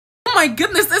my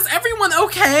goodness, is everyone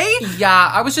okay?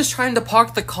 Yeah, I was just trying to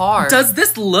park the car. Does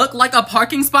this look like a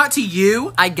parking spot to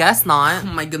you? I guess not. Oh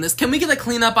my goodness, can we get a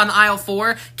cleanup on aisle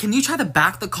 4? Can you try to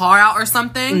back the car out or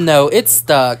something? No, it's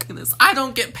stuck. Goodness, I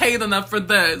don't get paid enough for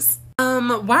this.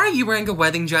 Why are you wearing a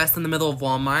wedding dress in the middle of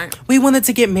Walmart? We wanted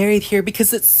to get married here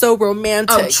because it's so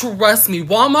romantic. Oh, trust me,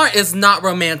 Walmart is not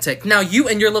romantic. Now, you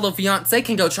and your little fiancé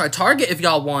can go try Target if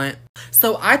y'all want.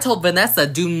 So I told Vanessa,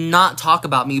 do not talk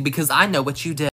about me because I know what you did.